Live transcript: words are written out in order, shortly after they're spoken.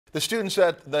The students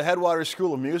at the Headwaters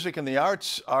School of Music and the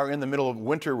Arts are in the middle of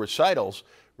winter recitals.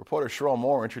 Reporter Cheryl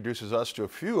Moore introduces us to a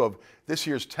few of this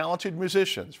year's talented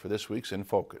musicians for this week's In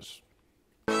Focus.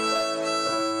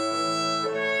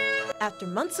 After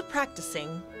months of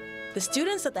practicing, the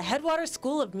students at the Headwaters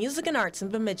School of Music and Arts in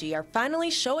Bemidji are finally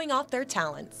showing off their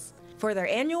talents for their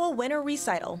annual winter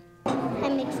recital.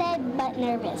 I'm excited but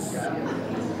nervous.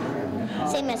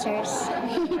 Same as hers.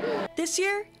 This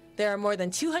year, there are more than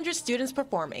 200 students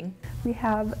performing. We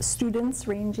have students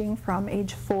ranging from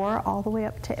age 4 all the way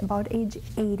up to about age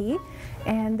 80,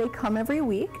 and they come every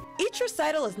week. Each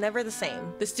recital is never the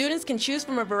same. The students can choose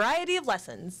from a variety of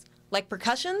lessons, like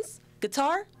percussions,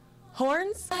 guitar,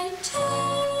 horns,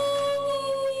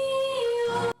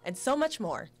 and so much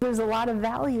more. There's a lot of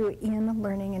value in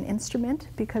learning an instrument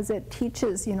because it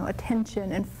teaches,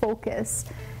 attention and focus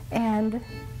and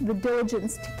the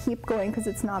diligence to keep going because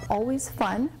it's not always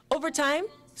fun. Over time,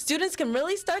 students can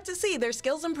really start to see their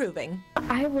skills improving.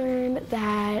 I learned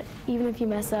that even if you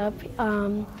mess up,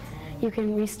 you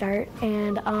can restart,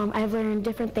 and I've learned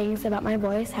different things about my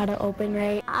voice, how to open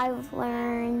right. I've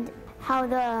learned how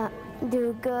to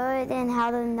do good and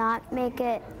how to not make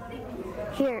it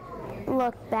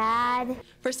look bad.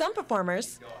 For some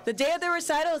performers, the day of their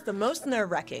recital is the most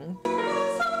nerve-wracking.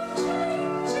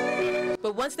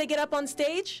 But once they get up on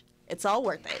stage, it's all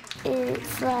worth it.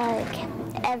 It's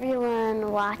like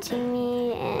everyone watching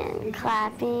me and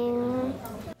clapping.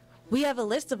 We have a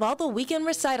list of all the weekend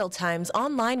recital times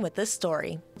online with this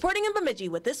story. Reporting in Bemidji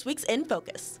with this week's In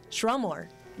Focus, Cheryl Moore,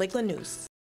 Lakeland News.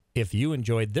 If you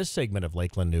enjoyed this segment of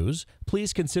Lakeland News,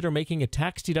 please consider making a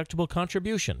tax-deductible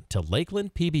contribution to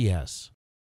Lakeland PBS.